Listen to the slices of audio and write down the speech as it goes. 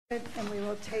And we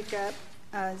will take up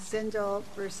Zindel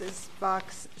versus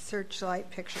Fox Searchlight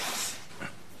Pictures.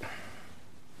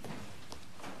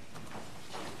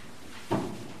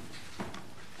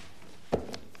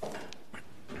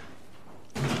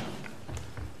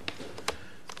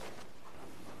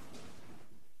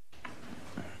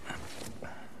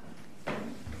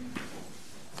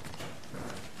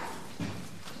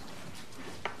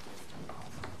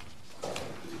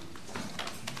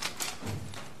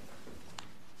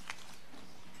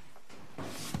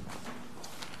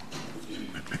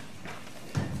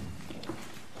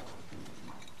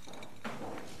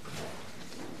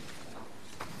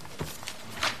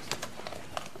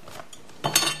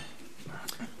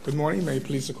 Good morning. May it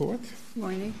please the court? Good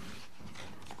morning.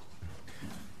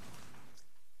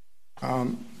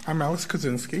 I'm Alex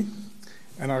Kaczynski,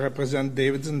 and I represent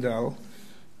David Zindel,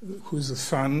 who is the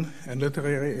son and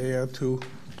literary heir to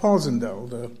Paul Zindel,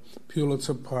 the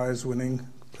Pulitzer Prize-winning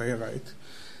playwright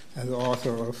and the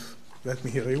author of Let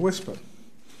Me Hear You Whisper.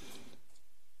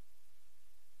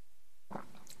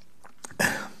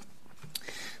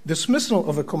 Dismissal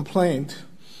of a complaint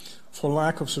for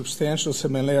lack of substantial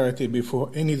similarity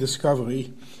before any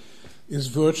discovery is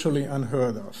virtually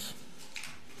unheard of.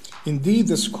 Indeed,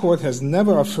 this court has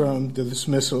never affirmed the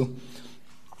dismissal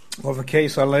of a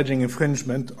case alleging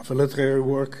infringement of a literary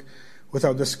work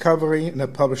without discovery and a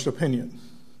published opinion.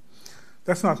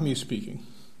 That's not me speaking.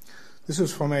 This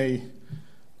is from a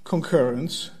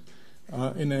concurrence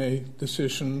in a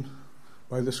decision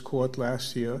by this court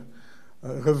last year,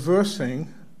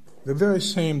 reversing the very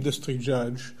same district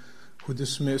judge who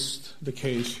dismissed the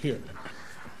case here.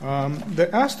 The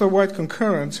Astor White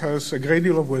concurrence has a great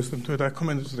deal of wisdom to it. I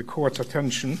commend it to the court's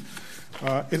attention.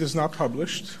 It is not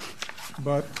published,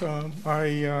 but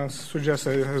I suggest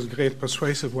that it has great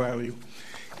persuasive value.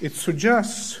 It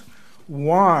suggests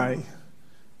why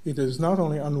it is not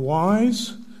only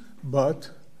unwise,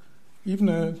 but even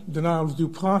a denial of due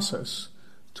process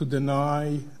to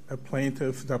deny a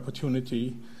plaintiff the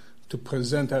opportunity to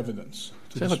present evidence.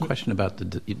 So I have a question about the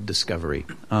discovery.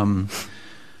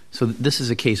 So this is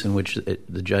a case in which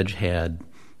the judge had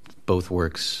both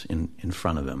works in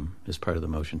front of him as part of the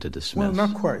motion to dismiss. Well,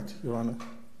 not quite, Your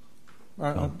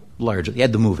Honor. Largely. He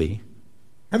had the movie.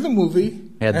 Had the movie.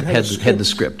 Had the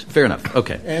script. Fair enough.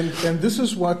 Okay. And this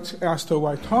is what Astor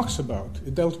White talks about.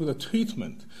 It dealt with a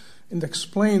treatment and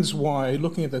explains why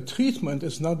looking at the treatment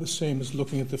is not the same as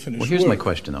looking at the finished work. Well, here's my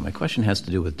question, though. My question has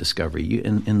to do with discovery.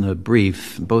 In the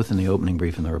brief, both in the opening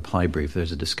brief and the reply brief,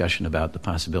 there's a discussion about the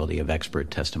possibility of expert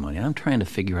testimony. And I'm trying to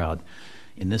figure out,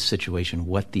 in this situation,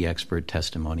 what the expert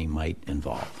testimony might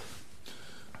involve.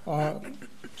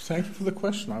 Thank you for the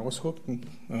question. I was hoping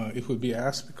it would be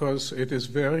asked because it is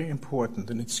very important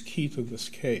and it's key to this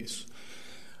case.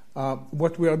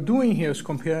 What we are doing here is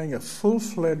comparing a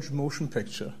full-fledged motion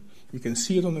picture. You can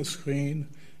see it on the screen.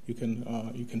 You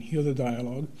can hear the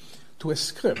dialogue to a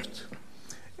script,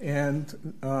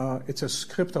 and it's a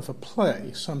script of a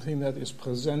play, something that is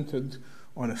presented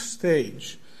on a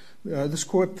stage. This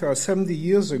court 70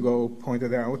 years ago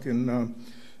pointed out in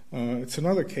it's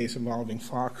another case involving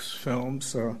Fox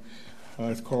films.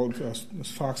 It's called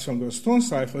Fox Film The Stone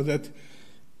Cipher, that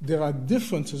there are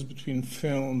differences between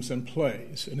films and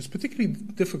plays, and it's particularly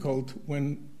difficult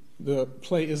when the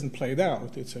play isn't played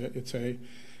out. It's a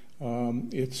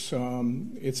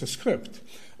script.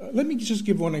 Let me just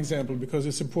give one example because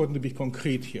it's important to be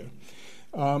concrete here.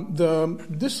 The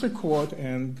district court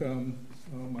and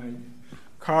my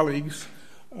colleagues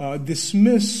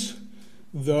dismiss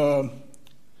the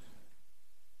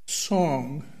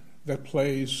song that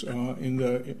plays in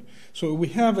the. So we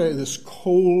have this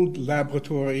cold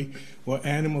laboratory where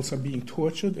animals are being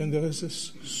tortured, and there is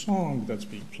this song that's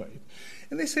being played.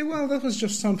 And they say, well, that was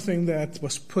just something that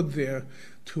was put there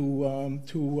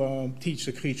to teach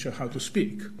the creature how to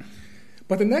speak.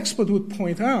 But an expert would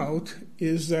point out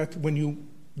is that when you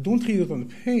don't read it on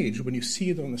the page, when you see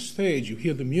it on the stage, you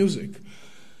hear the music,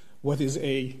 what is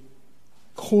a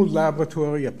cold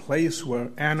laboratory, a place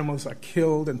where animals are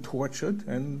killed and tortured,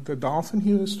 and the dolphin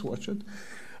here is tortured,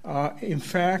 in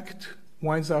fact,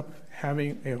 winds up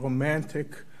having a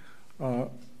romantic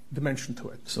dimension to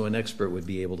it. So an expert would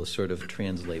be able to sort of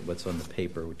translate what's on the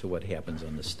paper to what happens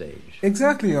on the stage.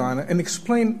 Exactly, Your Honor, and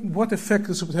explain what effect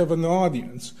this would have on the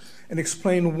audience, and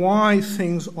explain why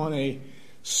things on a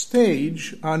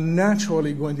stage are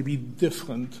naturally going to be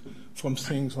different from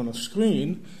things on a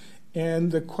screen.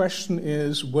 And the question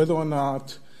is whether or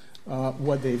not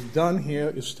what they've done here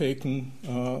is taken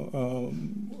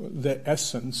the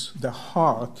essence, the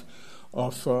heart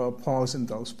of Paul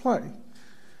Zindel's play.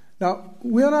 Now,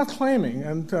 we are not claiming,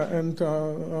 and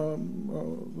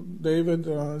David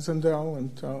Zindel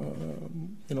and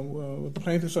the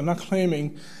plaintiffs are not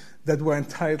claiming that we're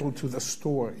entitled to the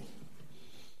story.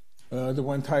 They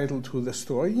were entitled to the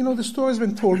story. The story has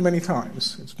been told many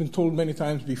times. It's been told many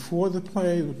times before the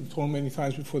play. It's been told many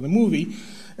times before the movie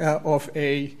of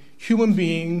a human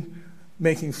being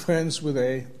making friends with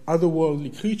a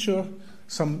otherworldly creature,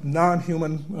 some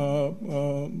non-human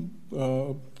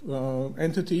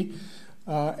entity,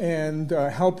 and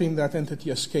helping that entity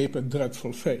escape a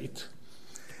dreadful fate.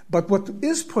 But what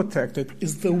is protected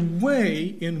is the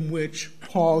way in which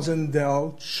Paul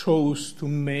Zindel chose to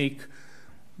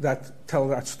tell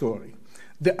that story.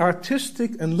 The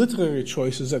artistic and literary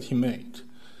choices that he made.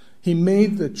 He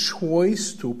made the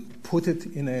choice to put it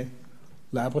in a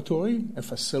laboratory, a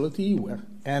facility where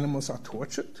animals are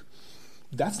tortured.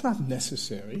 That's not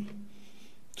necessary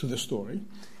to the story.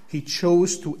 He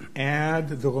chose to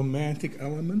add the romantic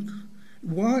element.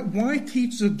 Why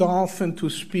teach the dolphin to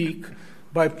speak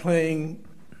by playing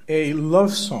a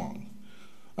love song?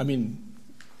 I mean,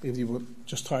 if you would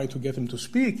just try to get him to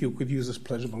speak, you could use his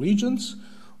Pledge of Allegiance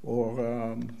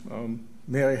or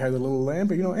Mary Had a Little Lamb,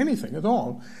 anything at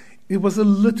all. It was a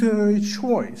literary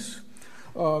choice.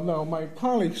 Now, my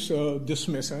colleagues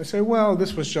dismiss it. I say, well,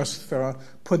 this was just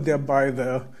put there by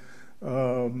the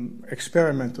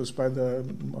experimenters, by the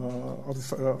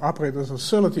operators of the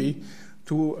facility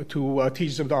to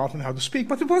teach the dolphin how to speak.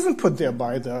 But it wasn't put there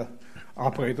by the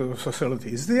operators of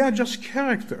facilities. They are just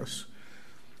characters.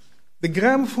 The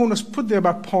gramophone was put there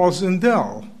by Paul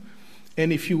Zindel.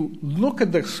 And if you look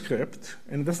at the script,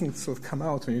 and it doesn't sort of come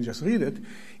out when you just read it,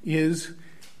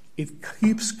 it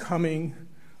keeps coming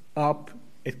up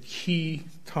at key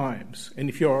times. And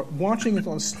if you're watching it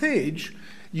on stage,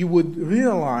 you would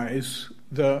realize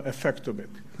the effect of it.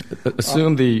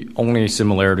 Assume the only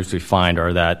similarities we find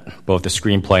are that both the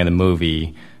screenplay and the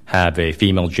movie have a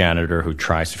female janitor who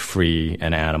tries to free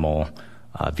an animal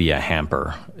via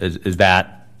hamper. Is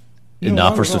that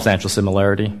enough for substantial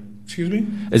similarity? Excuse me?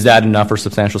 Is that enough for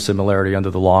substantial similarity under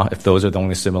the law, if those are the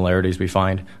only similarities we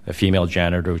find? A female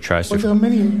janitor who tries to... But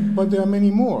there are many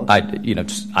more.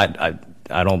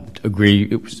 I don't agree.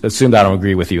 Assume that I don't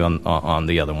agree with you on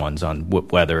the other ones, on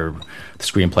whether the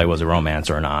screenplay was a romance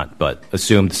or not. But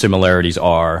assume the similarities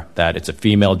are that it's a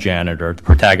female janitor. The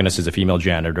protagonist is a female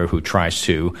janitor who tries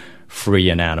to free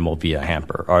an animal via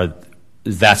hamper.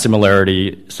 Is that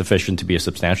similarity sufficient to be a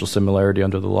substantial similarity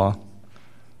under the law?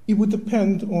 It would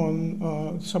depend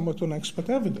on somewhat on expert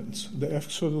evidence. The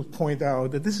expert would point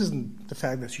out that this isn't the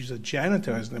fact that she's a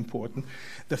janitor isn't important.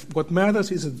 What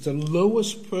matters is that the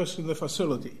lowest person in the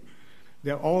facility.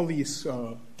 There are all these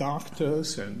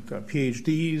doctors and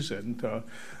PhDs and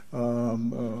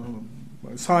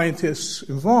scientists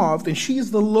involved, and she's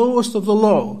the lowest of the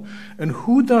low. And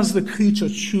who does the creature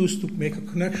choose to make a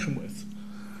connection with?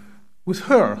 With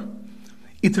her.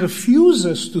 It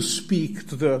refuses to speak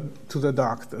to the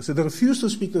doctors. It refuses to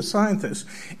speak to the scientists.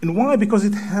 And why? Because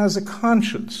it has a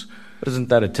conscience. But isn't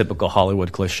that a typical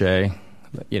Hollywood cliche?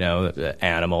 The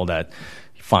animal that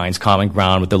finds common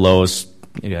ground with the lowest,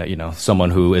 someone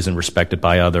who isn't respected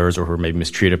by others or who may be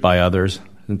mistreated by others.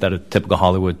 Isn't that a typical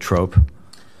Hollywood trope?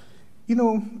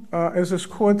 As this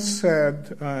court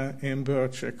said in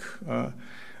Burchick,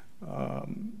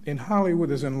 in Hollywood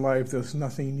as in life, there's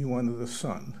nothing new under the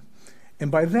sun. And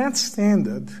by that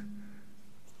standard,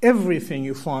 everything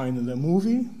you find in the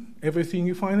movie, everything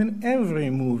you find in every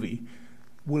movie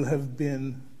will have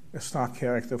been a stock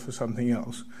character for something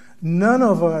else. None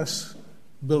of us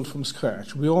build from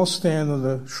scratch. We all stand on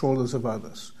the shoulders of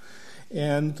others.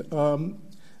 And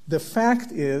the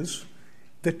fact is,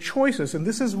 the choices, and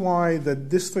this is why the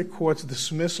district court's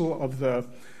dismissal of the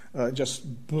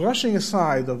just brushing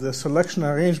aside of the selection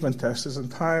arrangement test is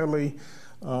entirely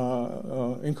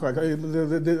incorrect.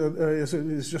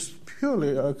 It's just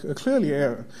clearly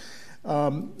error.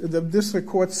 The district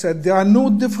court said there are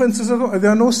no differences at all. There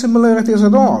are no similarities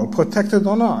at all, protected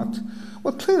or not.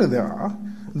 Well, clearly there are.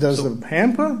 There's the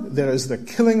hamper. There is the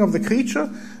killing of the creature.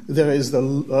 There is the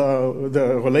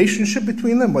relationship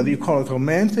between them, whether you call it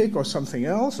romantic or something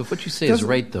else. So if what you say is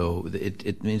right, though,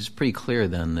 it means pretty clear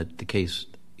then that the case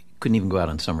couldn't even go out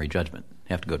on summary judgment.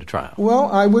 Have to go to trial. Well,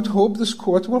 I would hope this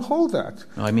court will hold that.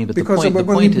 No, I mean, but because the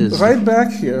point is right back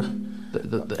here.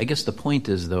 I guess the point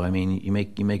is, though, I mean, you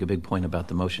make a big point about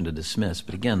the motion to dismiss,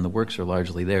 but again, the works are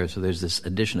largely there, so there's this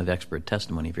addition of expert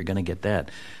testimony. If you're going to get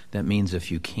that means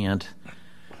if you can't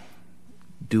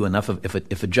do enough of,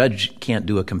 if a judge can't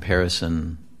do a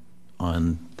comparison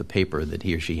on the paper that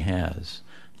he or she has,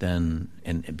 then,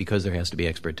 and because there has to be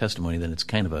expert testimony, then it's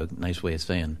kind of a nice way of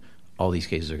saying all these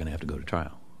cases are going to have to go to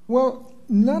trial. Well,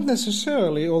 not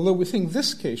necessarily, although we think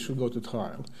this case should go to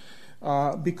trial,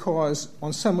 because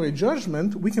on summary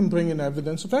judgment, we can bring in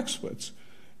evidence of experts,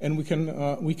 and we can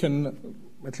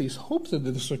at least hope that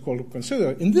the district court will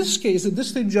consider. In this case, the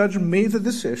district judge made the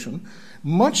decision,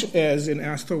 much as in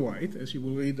Astor White, as you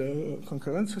will read the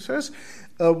concurrence says,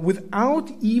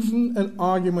 without even an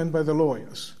argument by the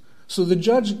lawyers. So the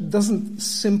judge doesn't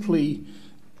simply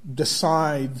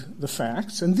decide the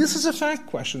facts, and this is a fact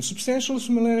question. Substantial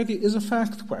similarity is a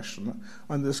fact question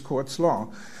on this court's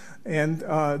law. And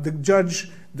the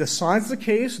judge decides the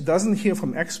case, doesn't hear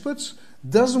from experts,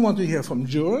 doesn't want to hear from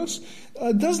jurors,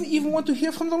 doesn't even want to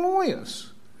hear from the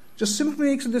lawyers. Just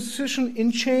simply makes a decision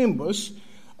in chambers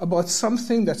about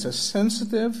something that's as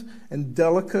sensitive and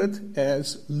delicate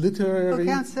as literary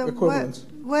equivalence.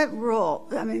 What rule?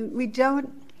 I mean, we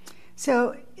don't.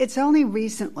 So it's only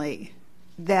recently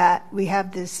that we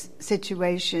have this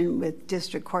situation with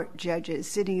district court judges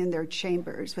sitting in their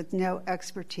chambers with no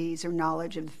expertise or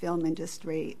knowledge of the film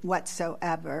industry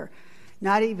whatsoever,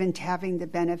 not even having the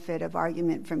benefit of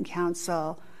argument from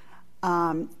counsel,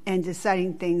 and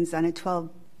deciding things on a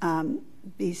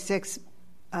 12b6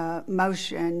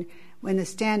 motion when the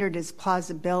standard is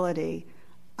plausibility.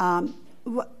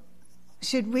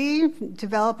 Should we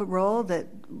develop a rule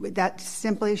that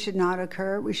simply should not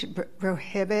occur? We should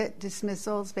prohibit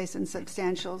dismissals based on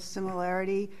substantial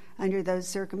similarity under those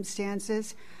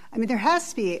circumstances? I mean, there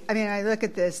has to be. I mean, I look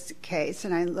at this case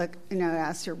and I look, at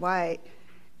Astor White,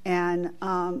 and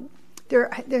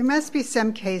there must be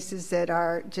some cases that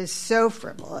are just so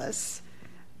frivolous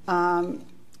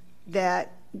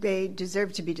that they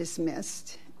deserve to be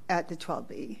dismissed at the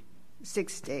 12b6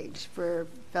 stage for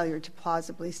failure to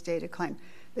plausibly state a claim.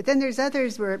 But then there's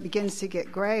others where it begins to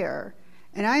get grayer.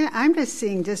 And I'm just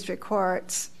seeing district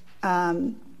courts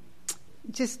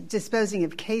just disposing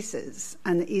of cases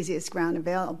on the easiest ground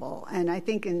available. And I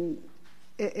think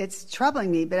it's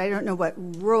troubling me, but I don't know what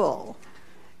rule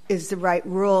is the right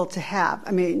rule to have.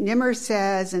 I mean, Nimmer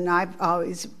says, and I've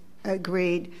always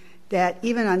agreed, that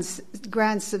even on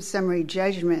grants of summary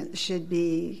judgment should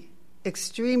be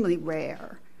extremely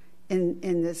rare in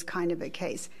this kind of a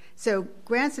case. So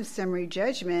grants of summary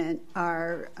judgment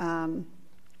are, a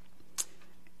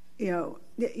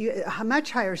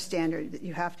much higher standard that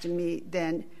you have to meet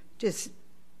than just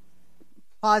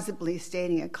plausibly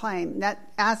stating a claim.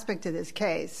 That aspect of this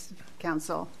case,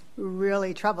 counsel,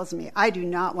 really troubles me. I do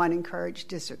not want to encourage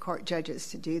district court judges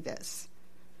to do this.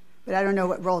 But I don't know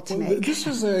what role to make. This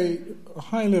is a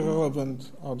highly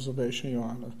relevant observation, Your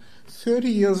Honor. 30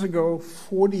 years ago,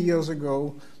 40 years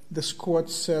ago, this court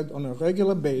said on a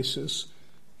regular basis,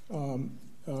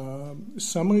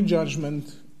 summary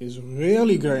judgment is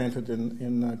rarely granted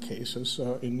in cases,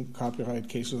 in copyright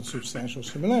cases of substantial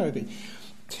similarity.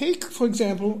 Take, for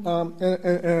example,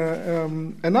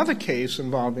 another case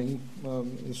involving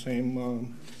the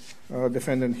same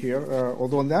defendant here,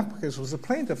 although in that case was a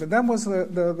plaintiff, and that was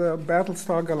the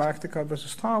Battlestar Galactica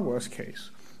versus Star Wars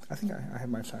case. I think I have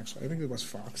my facts right. I think it was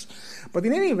Fox. But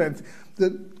in any event,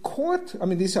 the court,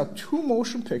 these are two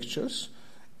motion pictures,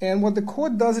 and what the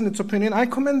court does in its opinion, I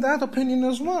commend that opinion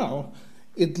as well.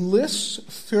 It lists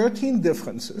 13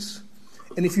 differences,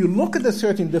 and if you look at the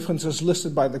 13 differences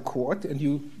listed by the court, and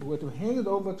you were to hand it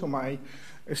over to my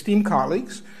esteemed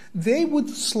colleagues, they would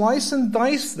slice and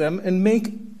dice them and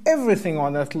make everything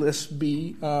on that list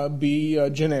be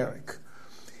generic.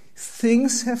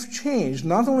 Things have changed.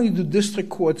 Not only do district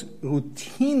courts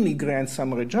routinely grant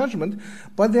summary judgment,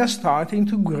 but they're starting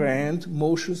to grant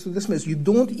motions to dismiss. You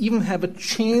don't even have a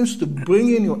chance to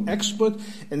bring in your expert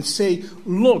and say,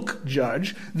 "Look,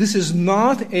 judge, this is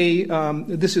not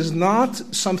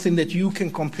something that you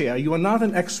can compare. You are not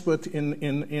an expert in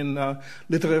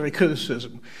literary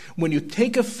criticism. When you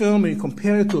take a film and you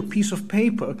compare it to a piece of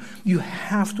paper, you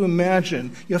have to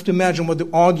imagine what the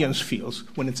audience feels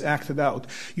when it's acted out.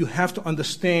 You have to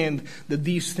understand that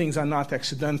these things are not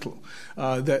accidental,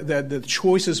 that the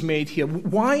choices made here.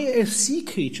 Why a sea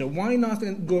creature? Why not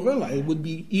a gorilla? It would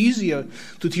be easier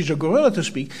to teach a gorilla to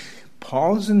speak.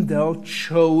 Paul Zindel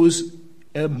chose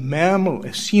a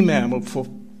sea mammal for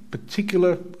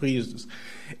particular reasons.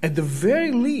 At the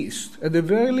very least,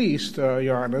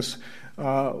 Your Honors,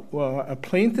 a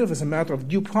plaintiff, as a matter of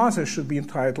due process, should be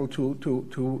entitled to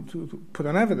put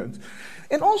on evidence.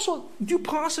 And also due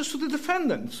process to the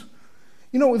defendants.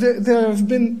 There have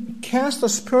been cast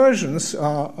aspersions in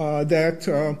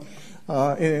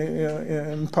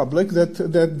public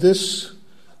that this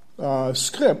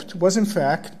script was in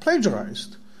fact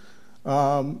plagiarized.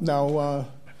 The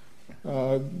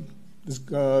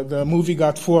movie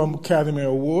got 4 Academy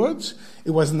Awards.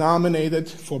 It was nominated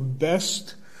for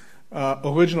Best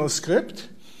original script,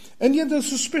 and yet there's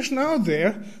suspicion out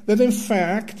there that in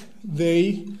fact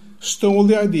they stole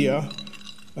the idea.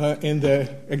 In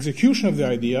the execution of the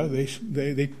idea,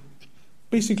 they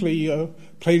basically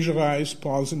plagiarized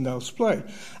Paul Zindel's play.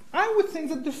 I would think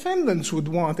that defendants would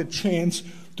want a chance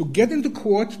to get into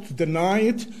court, to deny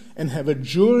it, and have a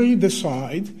jury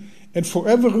decide, and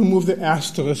forever remove the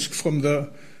asterisk from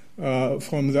the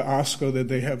Oscar that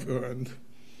they have earned.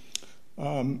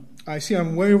 I see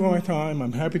I'm way over my time.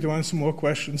 I'm happy to answer more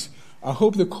questions. I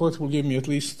hope the court will give me at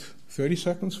least 30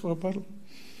 seconds for rebuttal.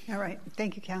 All right.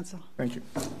 Thank you, counsel. Thank you.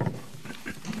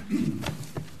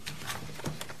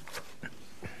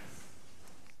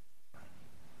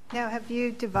 Now, have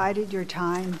you divided your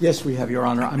time? Yes, we have, Your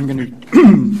Honor. I'm going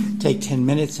to take 10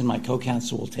 minutes, and my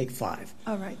co-counsel will take 5.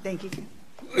 All right. Thank you.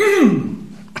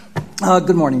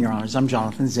 Good morning, Your Honors. I'm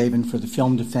Jonathan Zabin for the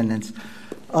film defendants.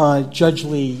 Judge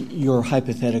Lee, your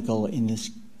hypothetical in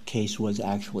this case was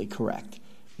actually correct.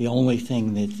 The only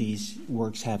thing that these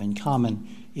works have in common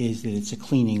is that it's a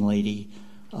cleaning lady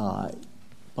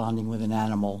bonding with an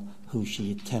animal who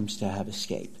she attempts to have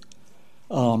escape.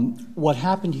 What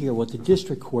happened here, what the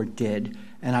district court did,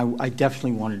 and I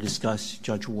definitely want to discuss,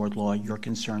 Judge Wardlaw, your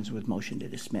concerns with motion to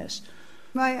dismiss.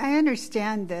 Well, I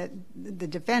understand that the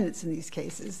defendants in these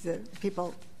cases, the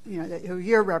people who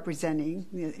you're representing,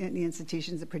 the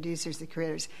institutions, the producers, the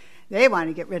creators, they want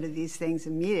to get rid of these things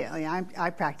immediately. I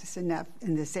practice enough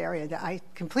in this area that I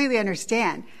completely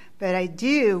understand, but I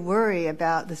do worry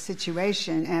about the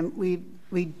situation, and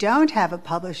we don't have a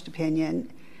published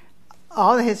opinion.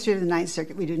 All the history of the Ninth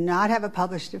Circuit, we do not have a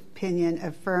published opinion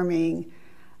affirming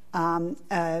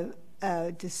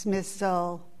a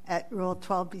dismissal at Rule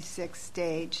 12b6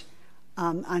 stage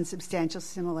on substantial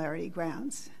similarity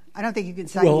grounds. I don't think you can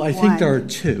cite one. Well, I think there are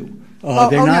two.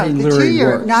 They're not in literary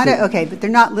works. But they're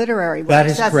not literary works. That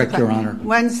is correct, Your Honor.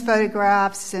 One's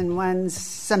photographs and one's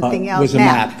something else. Was a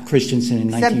map, Christensen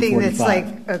in 1945. Something that's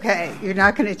like, okay, you're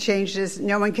not going to change this.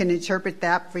 No one can interpret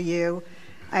that for you.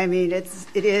 I mean, it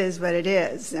is what it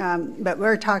is. But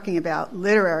we're talking about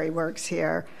literary works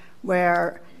here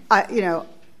where,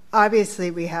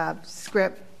 obviously we have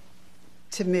script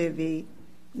to movie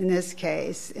in this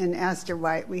case. In Astor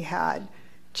White, we had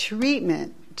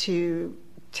treatment to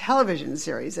television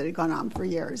series that had gone on for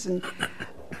years. And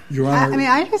Your Honor,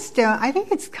 I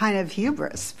think it's kind of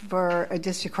hubris for a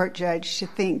district court judge to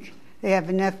think they have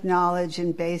enough knowledge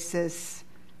and basis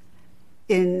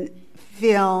in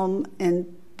film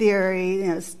and theory,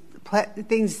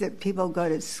 things that people go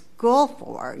to school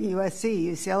for, USC,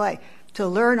 UCLA, to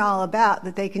learn all about,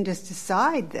 that they can just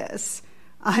decide this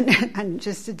on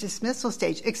just a dismissal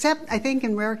stage, except I think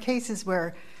in rare cases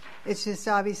where it's just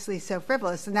obviously so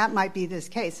frivolous, and that might be this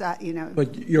case.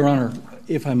 But, Your Honor,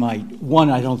 if I might,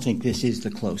 one, I don't think this is the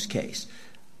close case.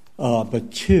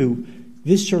 But two,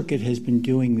 this circuit has been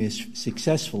doing this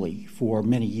successfully for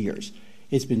many years.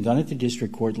 It's been done at the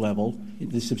district court level,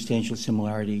 the substantial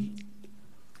similarity.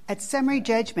 At summary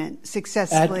judgment,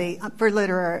 successfully for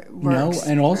literary works.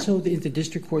 No, and also at the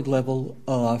district court level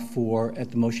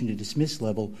at the motion to dismiss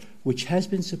level, which has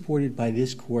been supported by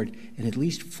this court in at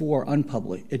least 4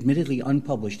 admittedly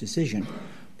unpublished decisions,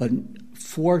 but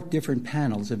 4 different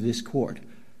panels of this court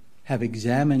have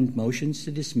examined motions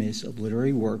to dismiss of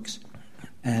literary works.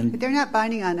 But they're not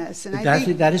binding on us. And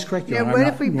that is correct, Your Honor. What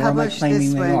if we publish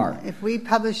this one? Are. If we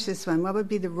publish this one, what would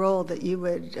be the rule that you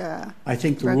would I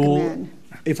think the recommend? Rule,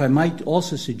 if I might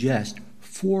also suggest,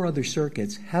 4 other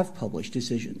circuits have published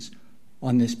decisions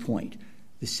on this point.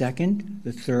 The 2nd,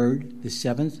 the 3rd, the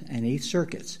 7th, and 8th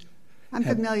circuits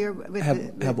familiar with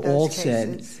have those all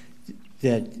cases.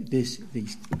 said that the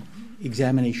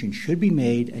examination should be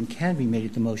made and can be made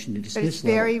at the motion to dismiss level. But it's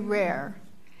very rare.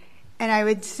 And I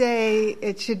would say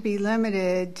it should be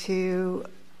limited to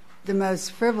the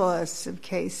most frivolous of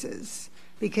cases,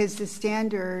 because the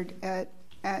standard at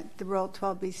the Rule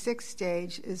 12b6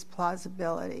 stage is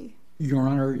plausibility. Your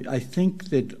Honor, I think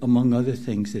that, among other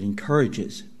things, that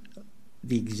encourages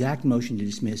the exact motion to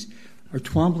dismiss are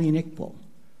Twombly and Iqbal.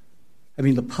 I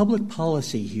mean, the public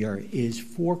policy here is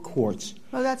for courts.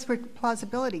 Well, that's where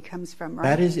plausibility comes from,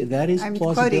 right? That is I'm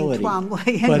plausibility. quoting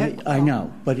Twombly. But I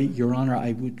know. But, Your Honor,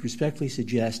 I would respectfully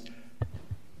suggest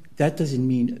that doesn't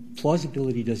mean,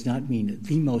 plausibility does not mean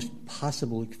the most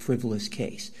possible frivolous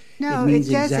case. No, it means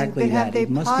it doesn't. Exactly but have that. they It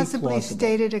must plausibly be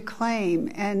stated a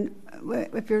claim? And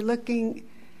if you're looking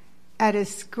at a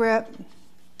script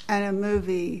and a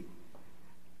movie,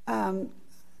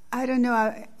 I don't know.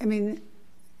 I mean,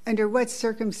 under what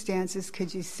circumstances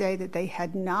could you say that they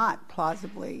had not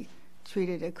plausibly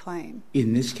treated a claim?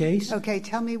 In this case? Okay,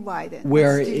 tell me why then.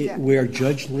 Where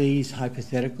Judge Lee's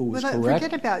hypothetical was correct?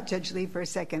 Forget about Judge Lee for a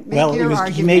second. Make Well, your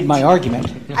argument. he made my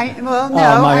argument. I'm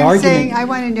argument, saying I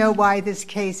want to know why this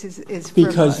case is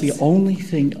because frivolous.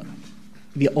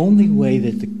 the only way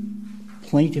that the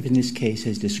plaintiff in this case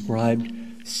has described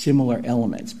similar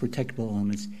elements, protectable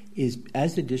elements, is,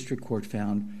 as the district court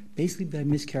found, basically by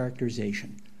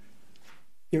mischaracterization.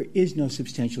 There is no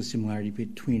substantial similarity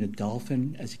between a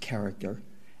dolphin as a character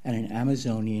and an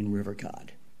Amazonian river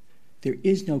god. There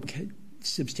is no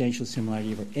substantial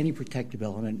similarity of any protective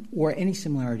element or any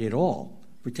similarity at all,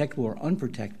 protectable or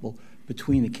unprotectable,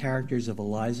 between the characters of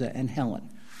Eliza and Helen.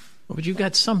 Well, but you've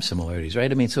got some similarities, right?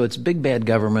 I mean, so it's big bad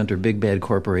government or big bad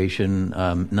corporation,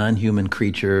 non-human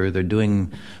creature. They're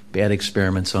doing bad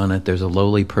experiments on it. There's a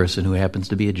lowly person who happens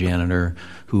to be a janitor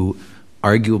who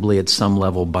arguably at some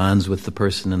level bonds with the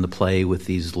person in the play with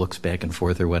these looks back and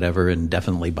forth or whatever, and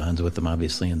definitely bonds with them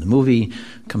obviously in the movie,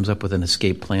 comes up with an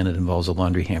escape plan that involves a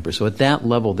laundry hamper. So at that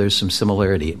level, there's some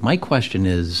similarity. My question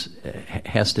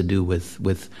has to do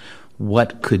with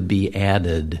what could be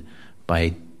added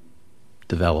by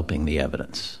developing the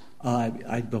evidence.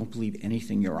 I don't believe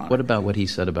anything, Your Honor. What about what he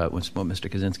said about what Mr.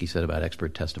 Kaczynski said about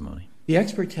expert testimony? The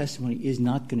expert testimony is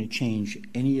not going to change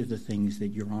any of the things that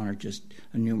Your Honor just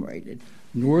enumerated,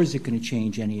 nor is it going to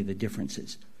change any of the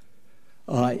differences.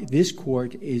 This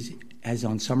court has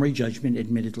on summary judgment,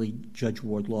 admittedly, Judge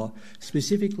Wardlaw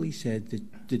specifically said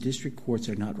that the district courts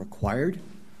are not required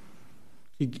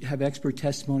to have expert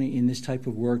testimony in this type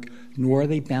of work, nor are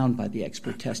they bound by the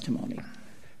expert testimony.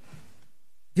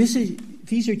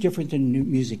 These are different than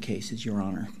music cases, Your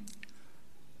Honor.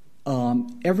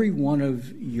 Every one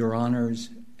of Your Honors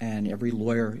and every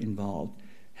lawyer involved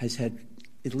has had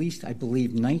at least, I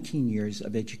believe, 19 years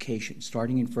of education,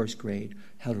 starting in first grade,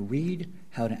 how to read,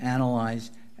 how to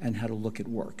analyze, and how to look at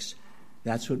works.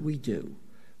 That's what we do.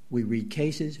 We read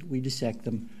cases, we dissect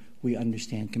them, we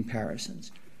understand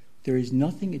comparisons. There is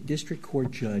nothing a district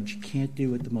court judge can't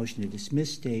do at the motion to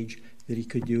dismiss stage that he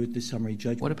could do at the summary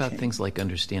judgment. What about things like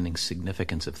understanding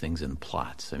significance of things in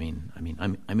plots? I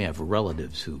may have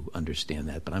relatives who understand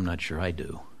that, but I'm not sure I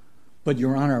do. But,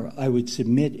 Your Honor, I would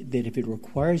submit that if it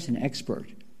requires an expert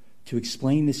to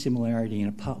explain the similarity in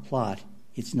a plot,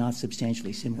 it's not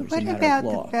substantially similar. What about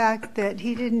the fact that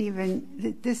he didn't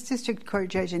even, this district court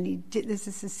judge, and this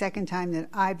is the second time that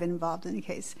I've been involved in the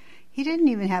case, he didn't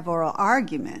even have oral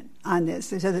argument on this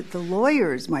so that the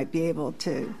lawyers might be able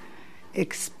to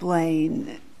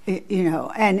explain,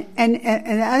 and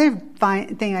the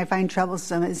other thing I find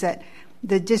troublesome is that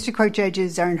the district court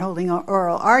judges aren't holding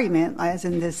oral argument, as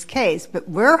in this case, but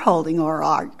we're holding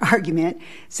oral argument,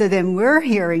 so then we're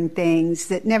hearing things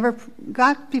that never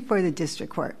got before the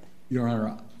district court. Your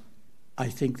Honor, I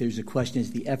think there's a question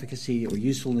as the efficacy or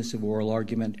usefulness of oral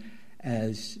argument.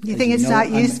 You think it's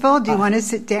not useful? Do you want to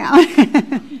sit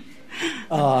down?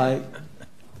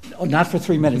 Not for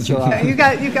 3 minutes, Your Honor. You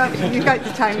got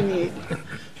the time you need.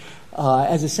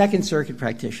 As a Second Circuit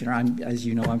practitioner, as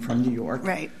you know, I'm from New York.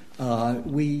 Right.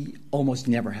 We almost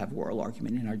never have oral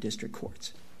argument in our district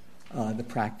courts. The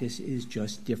practice is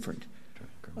just different.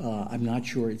 I'm not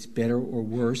sure it's better or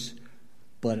worse,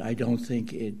 but I don't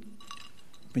think it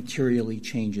materially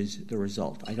changes the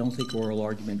result. I don't think oral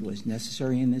argument was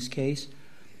necessary in this case.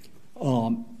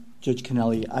 Judge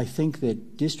Kennelly, I think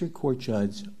that district court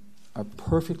judges are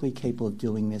perfectly capable of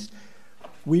doing this.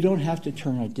 We don't have to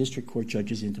turn our district court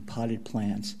judges into potted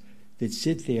plants that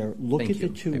sit there, look at the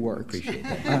two works. Appreciate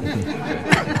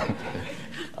that.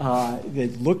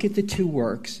 That look at the two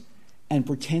works and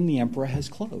pretend the emperor has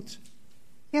clothes.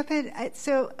 Yeah, but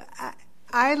so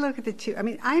I look at the two. I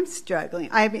mean, I'm struggling.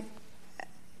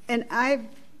 And I've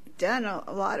done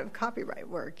a lot of copyright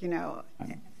work,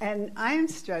 and I'm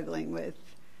struggling with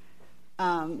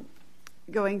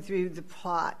going through the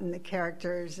plot and the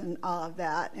characters and all of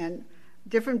that. And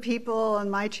different people in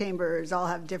my chambers all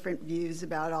have different views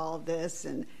about all of this.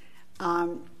 And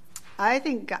I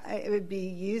think it would be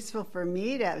useful for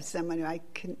me to have someone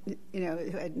who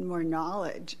had more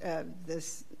knowledge of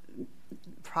this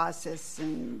process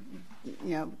and,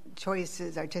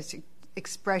 choices, artistic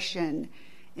expression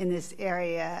in this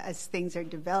area as things are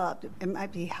developed. It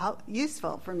might be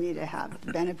useful for me to have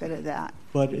the benefit of that.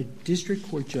 But a district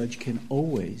court judge can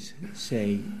always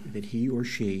say that he or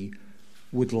she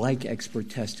would like expert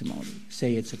testimony,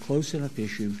 say it's a close enough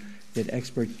issue that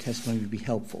expert testimony would be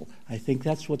helpful. I think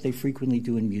that's what they frequently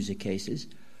do in music cases.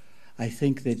 I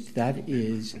think that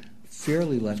is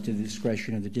fairly left to the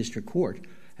discretion of the district court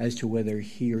as to whether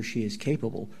he or she is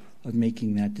capable of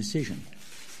making that decision.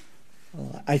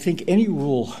 I think any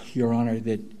rule, Your Honor,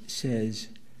 that says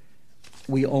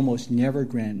we almost never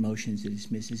grant motions to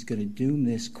dismiss is going to doom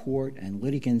this court and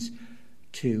litigants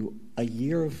to a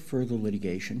year of further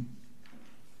litigation,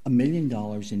 $1 million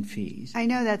in fees. I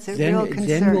know that's a real concern.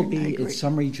 Then will be its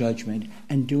summary judgment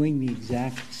and doing the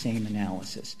exact same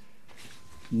analysis.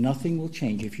 Nothing will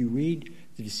change. If you read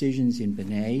the decisions in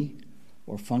Benet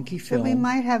or Funky Film... But we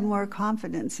might have more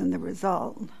confidence in the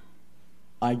result.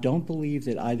 I don't believe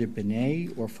that either Benet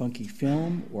or Funky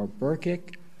Film or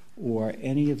Burkick or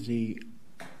any of the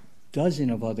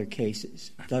dozens of other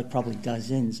cases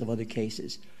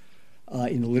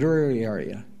in the literary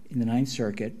area in the Ninth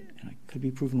Circuit, and I could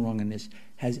be proven wrong on this,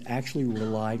 has actually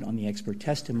relied on the expert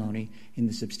testimony in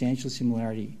the substantial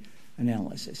similarity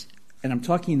analysis. And I'm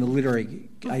talking in the literary,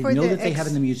 I know that they have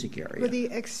in the music area. For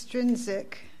the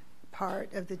extrinsic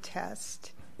part of the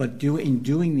test. But in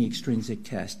doing the extrinsic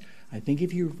test, I think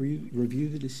if you review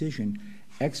the decision,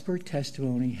 expert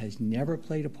testimony has never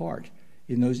played a part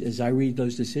in those, as I read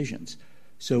those decisions.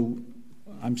 So,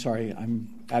 I'm sorry, I'm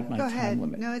at my time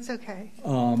limit. No, it's okay.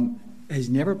 Has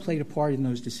never played a part in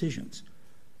those decisions.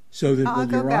 So that what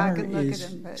Your Honor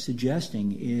is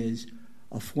suggesting is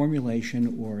a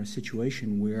formulation or a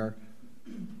situation where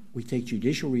we take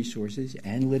judicial resources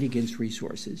and litigants'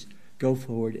 resources, go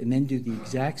forward, and then do the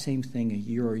exact same thing a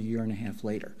year or a year and a half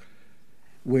later,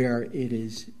 where it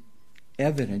is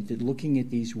evident that looking at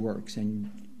these works,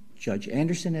 and Judge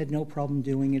Anderson had no problem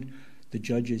doing it, the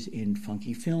judges in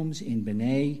Funky Films, in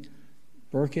Benet,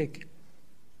 Burkick,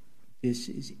 this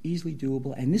is easily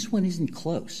doable, and this one isn't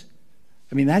close.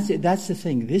 I mean, that's the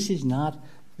thing. This is not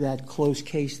that close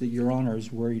case that Your Honor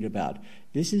is worried about.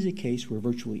 This is a case where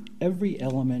virtually every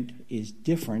element is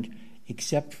different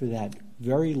except for that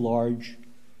very large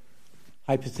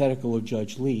hypothetical of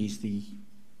Judge Lee's, the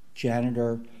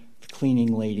janitor, the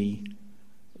cleaning lady,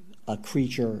 a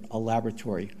creature, a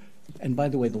laboratory. And by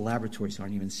the way, the laboratories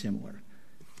aren't even similar.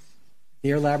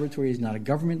 Their laboratory is not a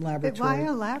government laboratory. But why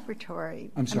a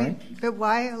laboratory? I'm sorry? But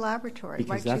why a laboratory?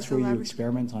 Because that's where you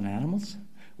experiment on animals?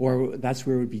 Or that's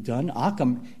where it would be done.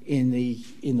 Occam in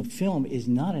the film is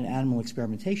not an animal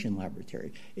experimentation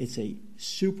laboratory. It's a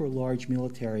super large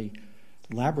military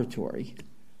laboratory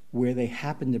where they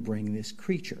happen to bring this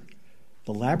creature.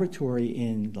 The laboratory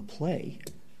in the play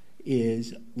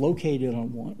is located on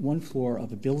one floor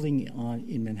of a building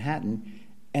in Manhattan,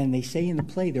 and they say in the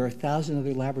play there are 1,000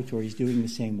 other laboratories doing the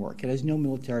same work. It has no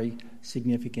military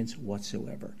significance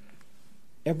whatsoever.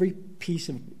 Every piece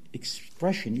of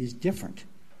expression is different,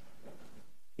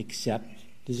 except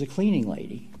there's a cleaning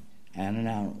lady and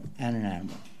an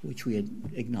animal, which we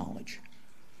acknowledge.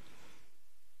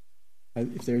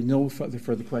 If there are no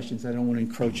further questions, I don't want to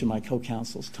encroach on my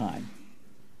co-counsel's time.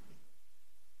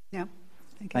 No.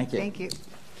 Okay. Thank you. Thank you.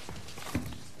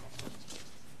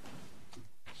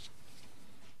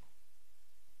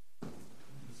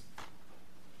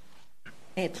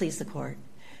 May it please the Court.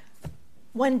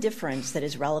 One difference that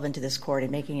is relevant to this Court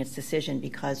in making its decision,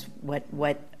 because what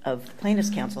of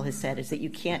plaintiff's counsel has said is that you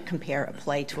can't compare a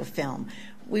play to a film.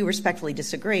 We respectfully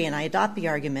disagree, and I adopt the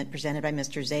argument presented by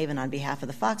Mr. Zavin on behalf of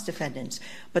the Fox defendants.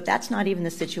 But that's not even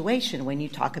the situation when you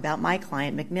talk about my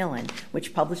client, Macmillan,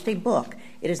 which published a book.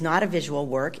 It is not a visual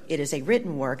work. It is a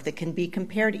written work that can be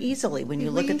compared easily when you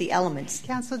look at the elements.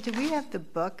 Counsel, do we have the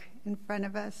book in front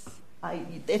of us?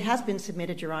 It has been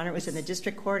submitted, Your Honor. It was in the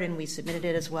district court, and we submitted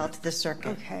it as well to the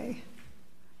circuit. Okay.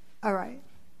 All right.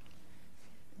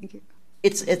 Thank you.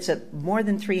 It's a more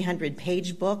than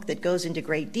 300-page book that goes into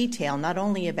great detail, not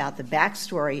only about the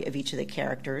backstory of each of the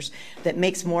characters that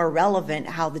makes more relevant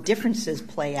how the differences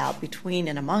play out between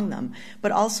and among them,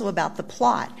 but also about the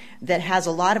plot that has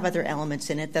a lot of other elements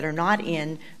in it that are not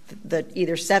in the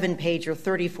either 7-page or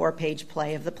 34-page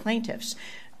play of the plaintiffs.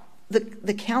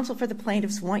 The counsel for the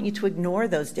plaintiffs want you to ignore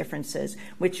those differences,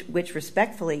 which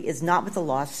respectfully is not what the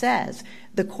law says.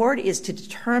 The court is to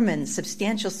determine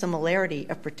substantial similarity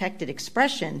of protected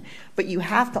expression, but you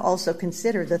have to also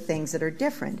consider the things that are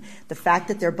different. The fact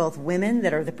that they're both women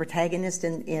that are the protagonists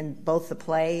in both the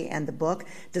play and the book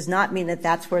does not mean that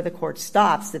that's where the court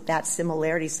stops, that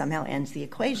similarity somehow ends the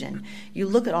equation. You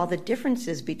look at all the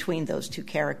differences between those two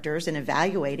characters in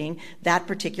evaluating that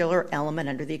particular element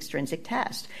under the extrinsic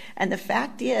test. And the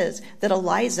fact is that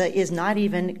Eliza is not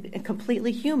even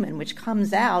completely human, which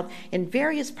comes out in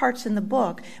various parts in the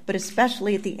book, but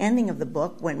especially at the ending of the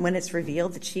book when it's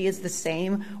revealed that she is the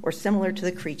same or similar to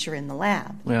the creature in the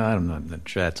lab. Well, I'm not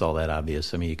sure that's all that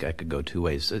obvious. I mean, I could go two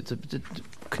ways. The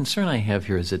concern I have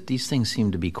here is that these things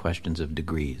seem to be questions of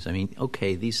degrees. I mean,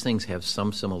 okay, these things have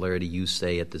some similarity, you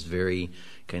say, at this very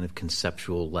kind of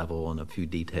conceptual level and a few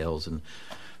details, and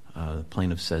The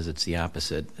plaintiff says it's the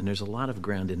opposite, and there's a lot of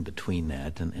ground in between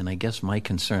that. And I guess my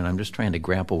concern, I'm just trying to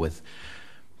grapple with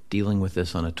dealing with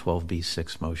this on a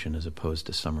 12b6 motion as opposed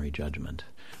to summary judgment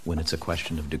when it's a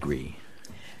question of degree.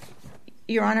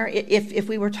 Your Honor, if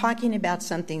we were talking about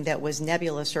something that was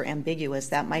nebulous or ambiguous,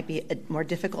 that might be a more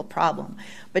difficult problem.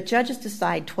 But judges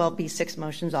decide 12b6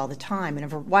 motions all the time in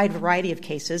a wide variety of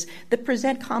cases that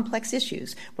present complex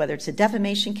issues, whether it's a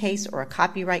defamation case or a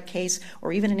copyright case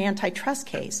or even an antitrust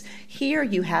case. Here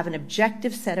you have an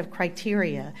objective set of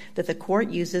criteria that the court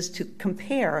uses to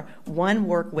compare one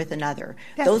work with another.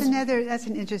 That's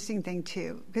an interesting thing,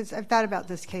 too, because I've thought about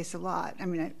this case a lot. I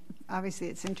mean, obviously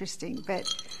it's interesting, but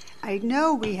I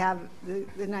know we have,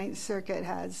 the Ninth Circuit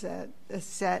has a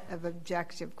set of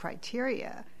objective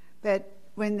criteria, but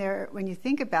when you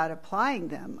think about applying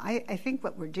them, I think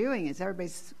what we're doing is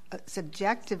everybody's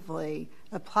subjectively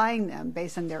applying them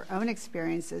based on their own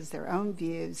experiences, their own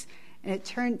views, and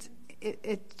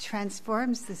it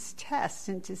transforms this test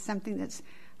into something that's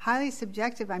highly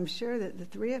subjective. I'm sure that the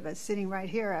three of us sitting right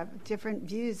here have different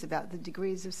views about the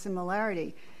degrees of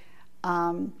similarity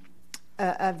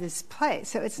of this play.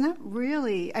 So it's not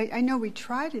really, I know we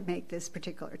try to make this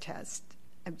particular test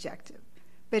objective,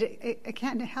 but it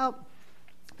can't help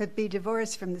but be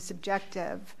divorced from the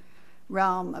subjective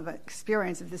realm of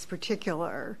experience of this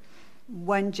particular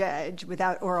one judge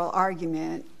without oral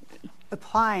argument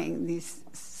applying these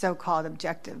so-called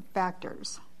objective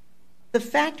factors. The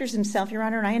factors themselves, Your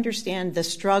Honor, and I understand the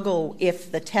struggle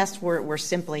if the test were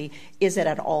simply, is it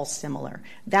at all similar?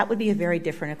 That would be a very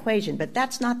different equation, but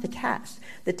that's not the test.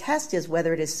 The test is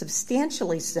whether it is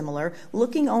substantially similar,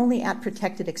 looking only at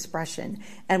protected expression.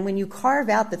 And when you carve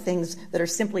out the things that are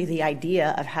simply the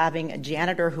idea of having a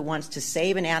janitor who wants to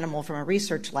save an animal from a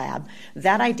research lab,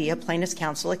 that idea, plaintiff's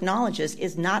counsel acknowledges,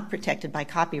 is not protected by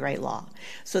copyright law.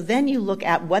 So then you look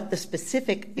at what the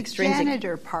specific extrinsic... The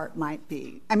janitor part might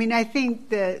be. I mean, I think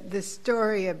the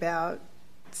story about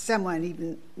someone,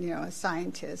 even, a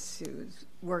scientist who's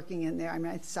working in there, I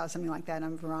mean, I saw something like that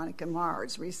on Veronica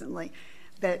Mars recently,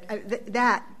 but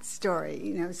that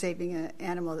story, saving an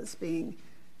animal that's being,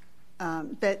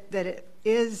 but that it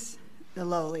is the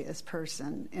lowliest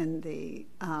person in the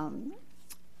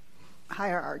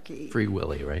hierarchy. Free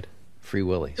Willy, right? Free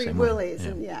Willy. Free Willy,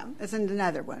 is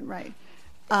another one, right?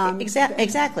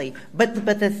 Exactly. But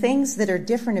the things that are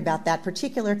different about that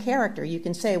particular character, you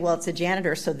can say, well, it's a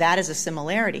janitor, so that is a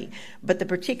similarity. But the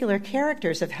particular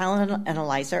characters of Helen and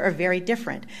Eliza are very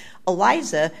different.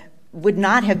 Eliza would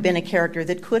not have been a character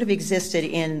that could have existed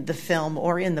in the film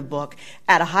or in the book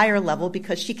at a higher level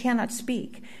because she cannot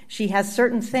speak. She has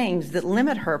certain things that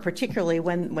limit her, particularly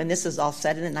when this is all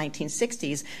set in the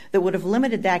 1960s, that would have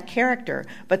limited that character.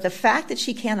 But the fact that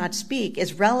she cannot speak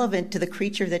is relevant to the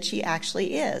creature that she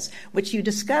actually is, which you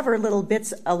discover little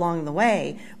bits along the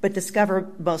way, but discover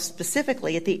most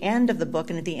specifically at the end of the book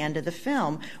and at the end of the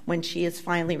film when she is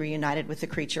finally reunited with the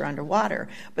creature underwater.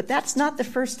 But that's not the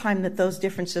first time that those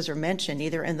differences are mentioned,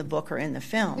 either in the book or in the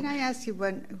film. Can I ask you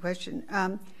one question?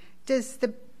 Is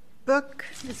the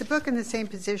book in the same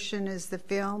position as the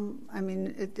film? I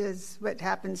mean, does what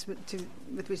happens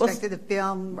with respect to the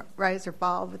film rise or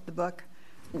fall with the book?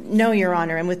 No, Your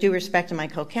Honor, and with due respect to my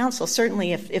co-counsel,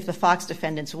 certainly if the Fox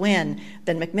defendants win,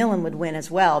 then Macmillan would win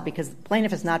as well, because the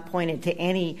plaintiff has not pointed to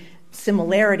any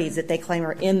similarities that they claim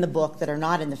are in the book that are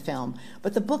not in the film.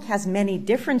 But the book has many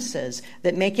differences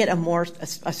that make it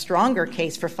a stronger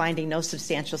case for finding no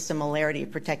substantial similarity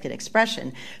of protected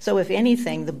expression. So if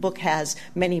anything, the book has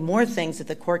many more things that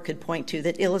the court could point to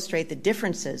that illustrate the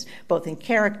differences, both in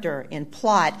character, in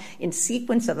plot, in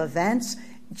sequence of events.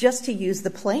 Just to use the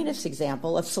plaintiff's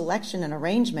example of selection and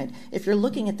arrangement, if you're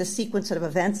looking at the sequence of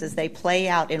events as they play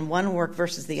out in one work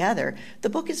versus the other, the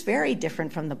book is very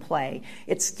different from the play.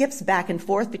 It skips back and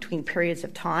forth between periods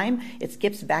of time. It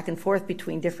skips back and forth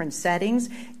between different settings.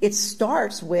 It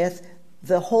starts with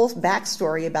the whole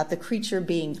backstory about the creature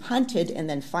being hunted and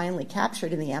then finally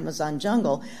captured in the Amazon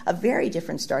jungle, a very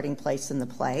different starting place than the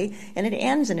play, and it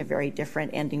ends in a very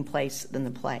different ending place than the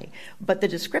play. But the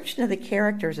description of the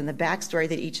characters and the backstory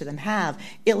that each of them have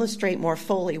illustrate more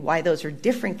fully why those are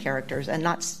different characters and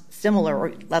not similar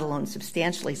or let alone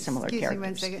substantially similar characters. Excuse me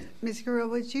 1 second. Ms.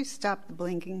 Gurul, would you stop the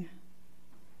blinking?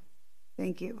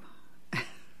 Thank you.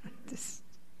 This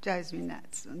drives me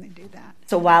nuts when they do that.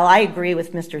 So while I agree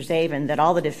with Mr. Zavin that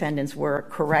all the defendants were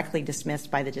correctly dismissed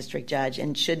by the district judge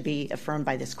and should be affirmed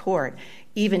by this court,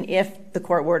 even if the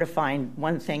court were to find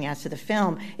one thing as to the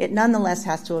film, it nonetheless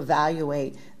has to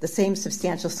evaluate the same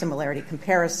substantial similarity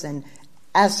comparison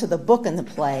as to the book and the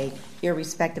play,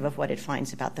 irrespective of what it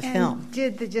finds about the film.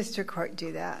 Did the district court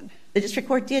do that? The district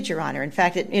court did, Your Honor. In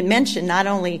fact, it mentioned not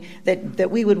only that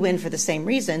we would win for the same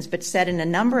reasons, but said in a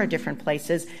number of different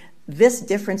places, this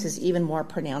difference is even more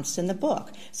pronounced in the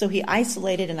book. So he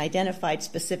isolated and identified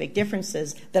specific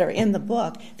differences that are in the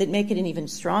book that make it an even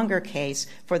stronger case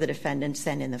for the defendants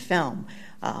than in the film.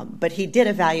 But he did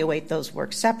evaluate those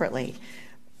works separately.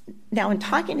 Now, in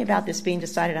talking about this being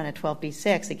decided on a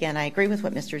 12b-6, again, I agree with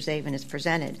what Mr. Zavin has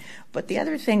presented. But the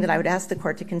other thing that I would ask the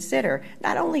court to consider,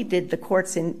 not only did the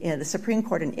courts in the Supreme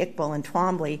Court in Iqbal and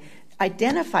Twombly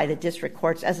identify the district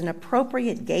courts as an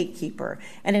appropriate gatekeeper,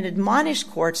 and it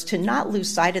admonished courts to not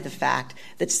lose sight of the fact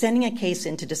that sending a case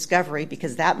into discovery,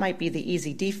 because that might be the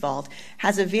easy default,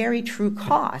 has a very true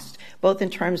cost, both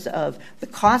in terms of the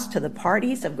cost to the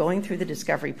parties of going through the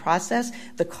discovery process,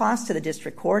 the cost to the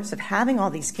district courts of having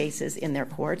all these cases in their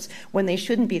courts when they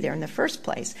shouldn't be there in the first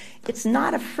place. It's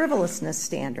not a frivolousness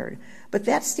standard, but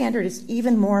that standard is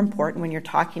even more important when you're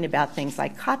talking about things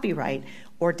like copyright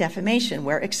or defamation,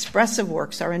 where expressive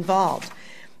works are involved.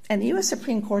 And the U.S.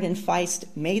 Supreme Court in Feist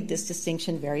made this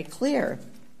distinction very clear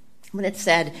when it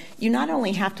said you not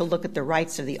only have to look at the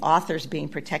rights of the authors being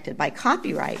protected by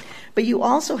copyright, but you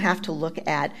also have to look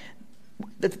at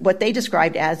what they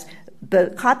described as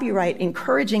the copyright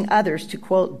encouraging others to,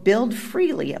 quote, build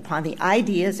freely upon the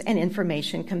ideas and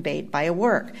information conveyed by a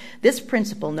work. This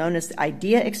principle, known as the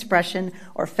idea expression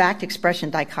or fact expression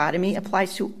dichotomy,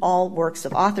 applies to all works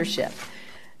of authorship.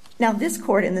 Now, this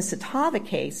court in the Satava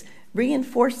case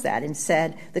reinforced that and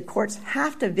said the courts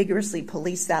have to vigorously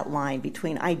police that line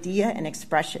between idea and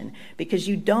expression, because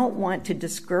you don't want to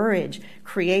discourage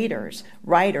creators,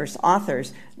 writers,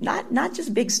 authors, not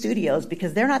just big studios,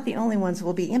 because they're not the only ones who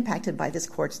will be impacted by this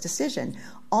court's decision.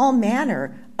 All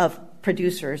manner of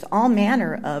producers, all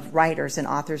manner of writers and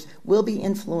authors will be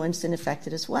influenced and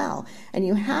affected as well. And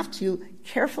you have to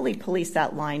carefully police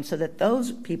that line so that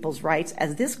those people's rights,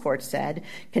 as this court said,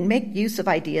 can make use of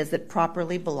ideas that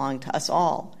properly belong to us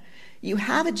all. You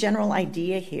have a general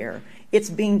idea here.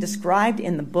 It's being described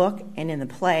in the book and in the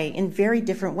play in very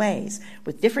different ways,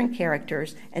 with different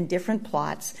characters and different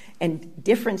plots and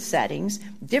different settings,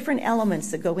 different elements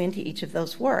that go into each of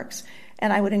those works.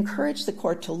 And I would encourage the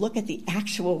court to look at the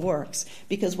actual works,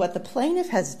 because what the plaintiff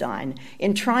has done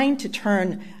in trying to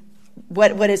turn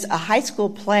what is a high school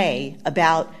play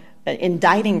about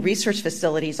indicting research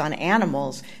facilities on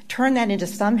animals, turn that into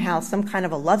somehow some kind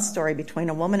of a love story between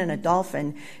a woman and a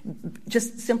dolphin,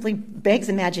 just simply begs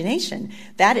imagination.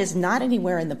 That is not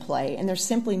anywhere in the play, and they're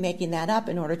simply making that up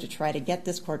in order to try to get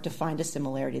this court to find a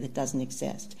similarity that doesn't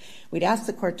exist. We'd ask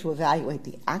the court to evaluate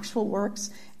the actual works,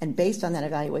 and based on that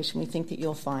evaluation, we think that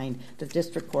you'll find that the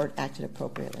district court acted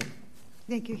appropriately.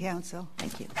 Thank you, counsel.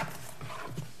 Thank you.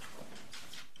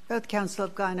 Both counsel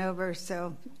have gone over,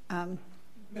 so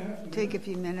take a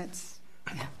few minutes.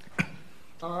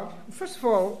 First of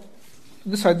all,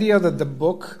 this idea that the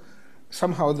book,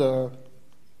 somehow the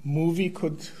movie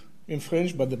could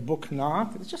infringe, but the book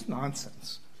not, it's just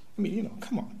nonsense. I mean,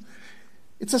 come on.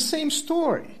 It's the same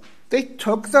story. They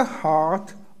took the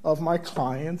heart of my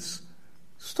client's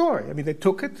story. I mean, they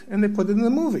took it and they put it in the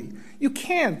movie. You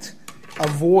can't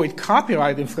avoid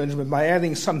copyright infringement by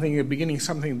adding something at the beginning,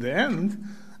 something at the end.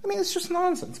 I mean, it's just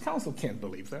nonsense. Counsel can't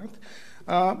believe that.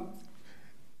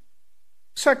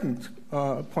 Second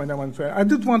point I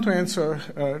did want to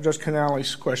answer Judge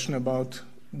Canale's question about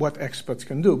what experts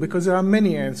can do, because there are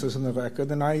many answers in the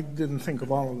record, and I didn't think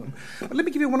of all of them. But let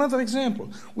me give you one other example.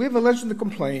 We have alleged in the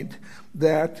complaint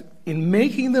that in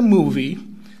making the movie,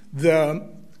 the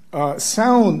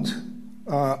sound,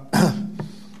 the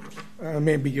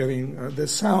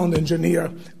sound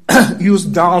engineer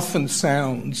used dolphin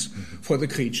sounds for the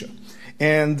creature.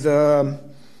 And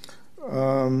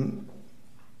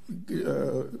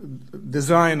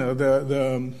designer,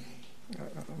 they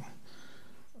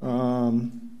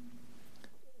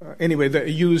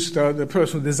used the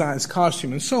person who designs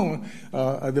costume and so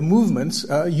on, the movements,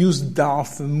 used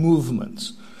dolphin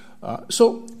movements.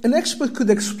 So an expert could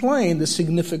explain the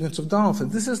significance of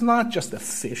dolphins. This is not just a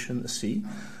fish in the sea.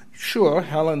 Sure,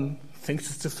 Helen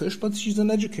thinks it's a fish, but she's an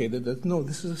educator that, no,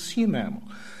 this is a sea mammal.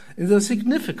 And the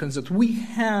significance that we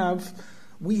have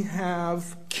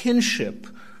kinship,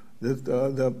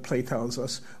 the play tells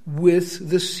us, with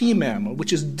the sea mammal,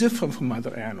 which is different from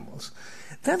other animals.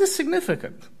 That is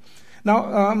significant.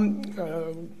 Now,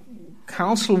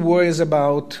 counsel worries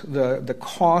about the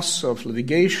costs of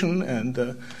litigation,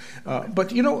 but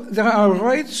there are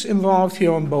rights involved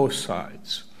here on both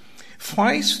sides.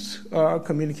 Feist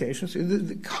Communications,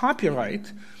 the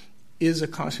copyright is a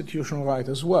constitutional right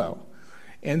as well.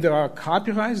 And there are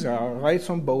copyrights, there are rights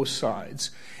on both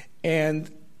sides. And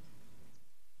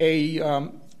a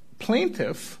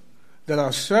plaintiff that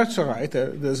asserts a right,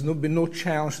 there's been no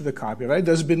challenge to the copyright,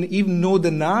 there's been even no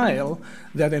denial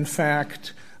that, in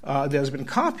fact, there's been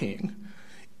copying,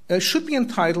 should be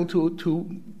entitled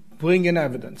to bring in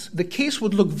evidence. The case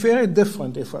would look very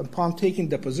different if, upon taking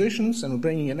depositions and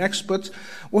bringing in experts,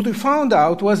 what we found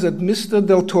out was that Mr.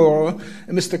 Del Toro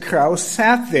and Mr. Krause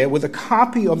sat there with a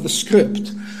copy of the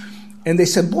script, and they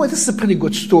said, boy, this is a pretty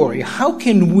good story. How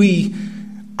can we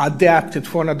adapt it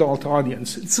for an adult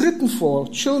audience? It's written for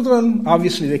children.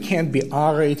 Obviously, they can't be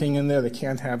R rating in there. They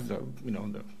can't have the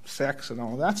sex and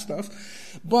all that stuff.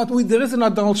 But there is an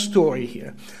adult story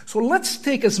here. So let's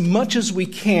take as much as we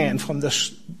can from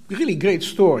this really great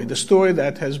story, the story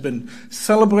that has been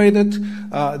celebrated,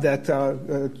 that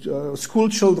school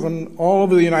children all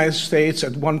over the United States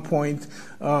at one point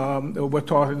were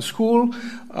taught in school,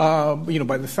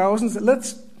 by the thousands.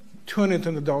 Let's turn it into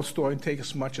an adult story and take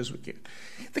as much as we can.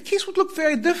 The case would look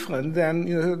very different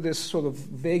than this sort of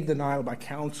vague denial by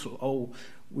counsel. Oh,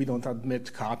 we don't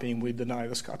admit copying, we deny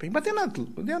this copying. But they're not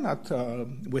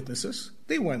witnesses.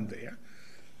 They weren't there.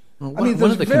 Well,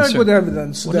 there's very good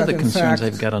evidence that, in fact... One of the concerns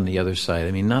I've got on the other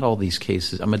side, not all these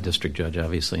cases... I'm a district judge,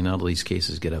 obviously. Not all these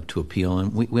cases get up to appeal.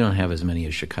 And we don't have as many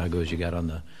as Chicago as you got on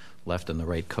the left and the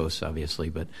right coasts, obviously.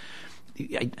 But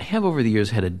I have, over the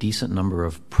years, had a decent number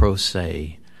of pro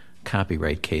se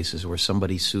copyright cases where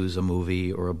somebody sues a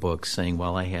movie or a book saying,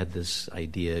 well, I had this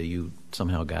idea, you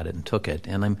somehow got it and took it.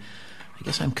 And I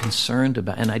guess I'm concerned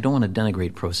about, and I don't want to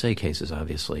denigrate pro se cases,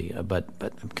 obviously, but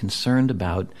I'm concerned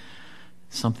about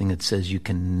something that says you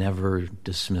can never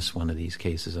dismiss one of these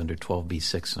cases under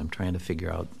 12b-6, and I'm trying to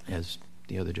figure out, as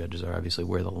the other judges are, obviously,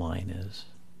 where the line is.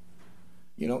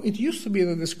 It used to be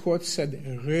that this court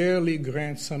said rarely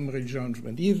grant summary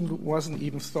judgment, wasn't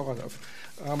even thought of.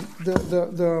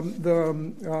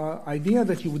 The idea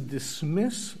that you would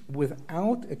dismiss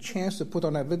without a chance to put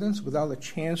on evidence, without a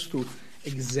chance to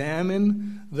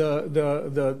examine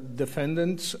the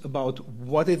defendants about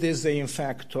what it is they in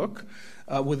fact took,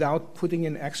 without putting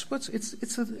in experts,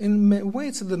 in a way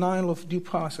it's a denial of due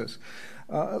process.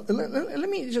 Let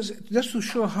me just to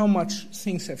show how much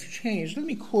things have changed. Let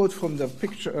me quote from the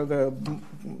picture,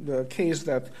 the case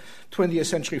that 20th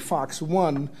Century Fox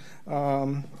won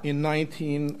in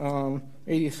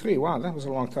 1983. Wow, that was a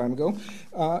long time ago.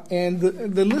 And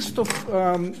the list of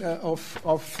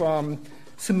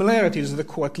similarities the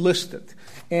court listed.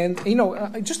 And,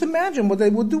 just imagine what they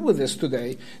would do with this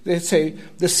today. They'd say,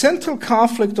 the central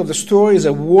conflict of the story is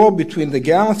a war between the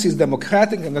galaxy's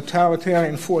democratic and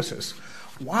totalitarian forces.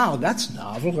 Wow, that's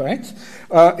novel, right?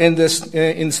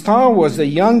 In Star Wars, the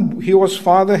young hero's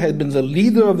father had been the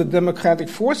leader of the democratic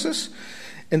forces,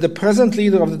 and the present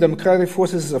leader of the democratic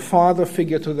forces is a father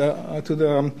figure to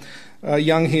the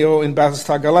young hero in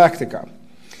Battlestar Galactica.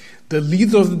 The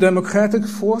leader of the democratic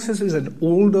forces is an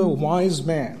older, wise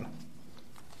man.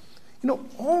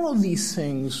 All of these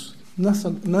things,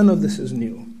 none of this is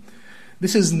new.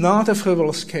 This is not a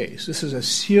frivolous case. This is a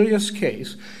serious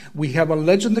case. We have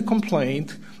alleged in the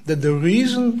complaint that the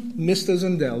reason Mr.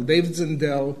 Zindel, David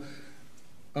Zindel,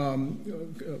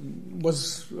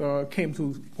 came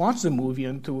to watch the movie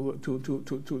and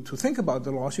to think about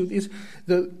the lawsuit is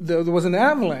there was an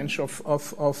avalanche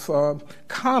of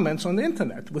comments on the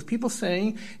internet with people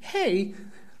saying, "Hey,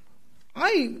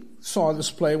 I saw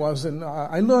this play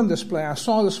I learned this play. I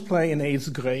saw this play in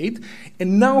 8th grade,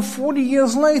 and now 40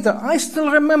 years later, I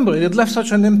still remember it. It left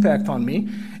such an impact on me,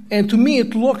 and to me,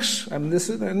 it looks.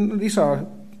 These are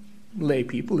lay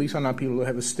people. These are not people who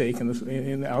have a stake in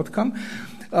the outcome.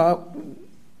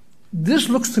 This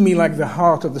looks to me like the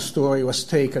heart of the story was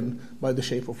taken by The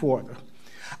Shape of Water.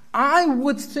 I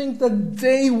would think that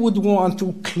they would want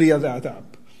to clear that up.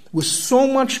 With so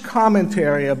much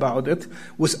commentary about it,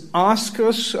 with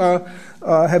Oscars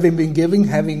having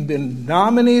been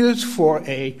nominated for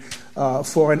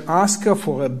an Oscar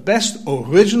for a Best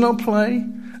Original Play,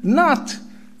 not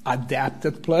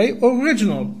adapted play,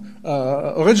 original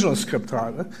script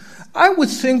rather, I would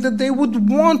think that they would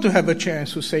want to have a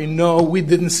chance to say, no, we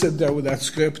didn't sit there with that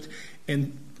script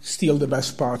and steal the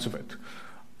best parts of it.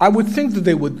 I would think that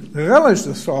they would relish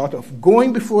the thought of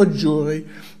going before a jury,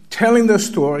 telling their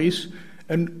stories,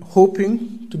 and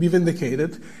hoping to be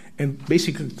vindicated, and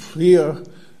basically clear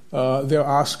their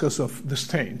Oscars of this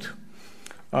taint.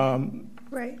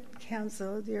 Right,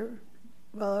 counsel, you're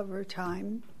well over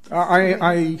time.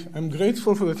 I'm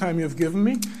grateful for the time you've given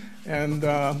me, and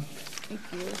thank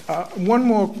you. One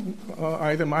more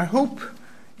item. I hope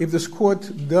if this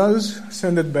court does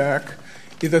send it back,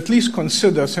 it at least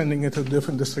consider sending it to a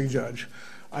different district judge.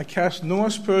 I cast no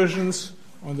aspersions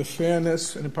on the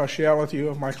fairness and impartiality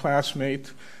of my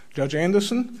classmate, Judge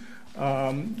Anderson,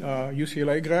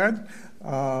 UCLA grad,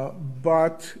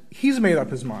 but he's made up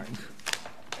his mind.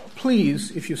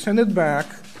 Please, if you send it back,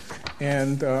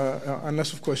 and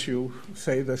unless, of course, you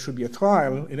say there should be a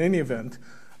trial in any event,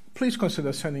 please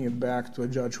consider sending it back to a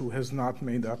judge who has not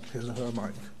made up his or her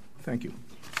mind. Thank you.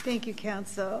 Thank you,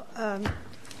 counsel.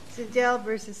 Zidell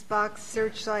versus Fox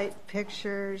Searchlight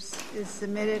Pictures is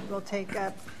submitted. We'll take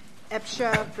up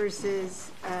Epsha versus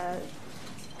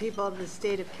people of the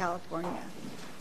state of California.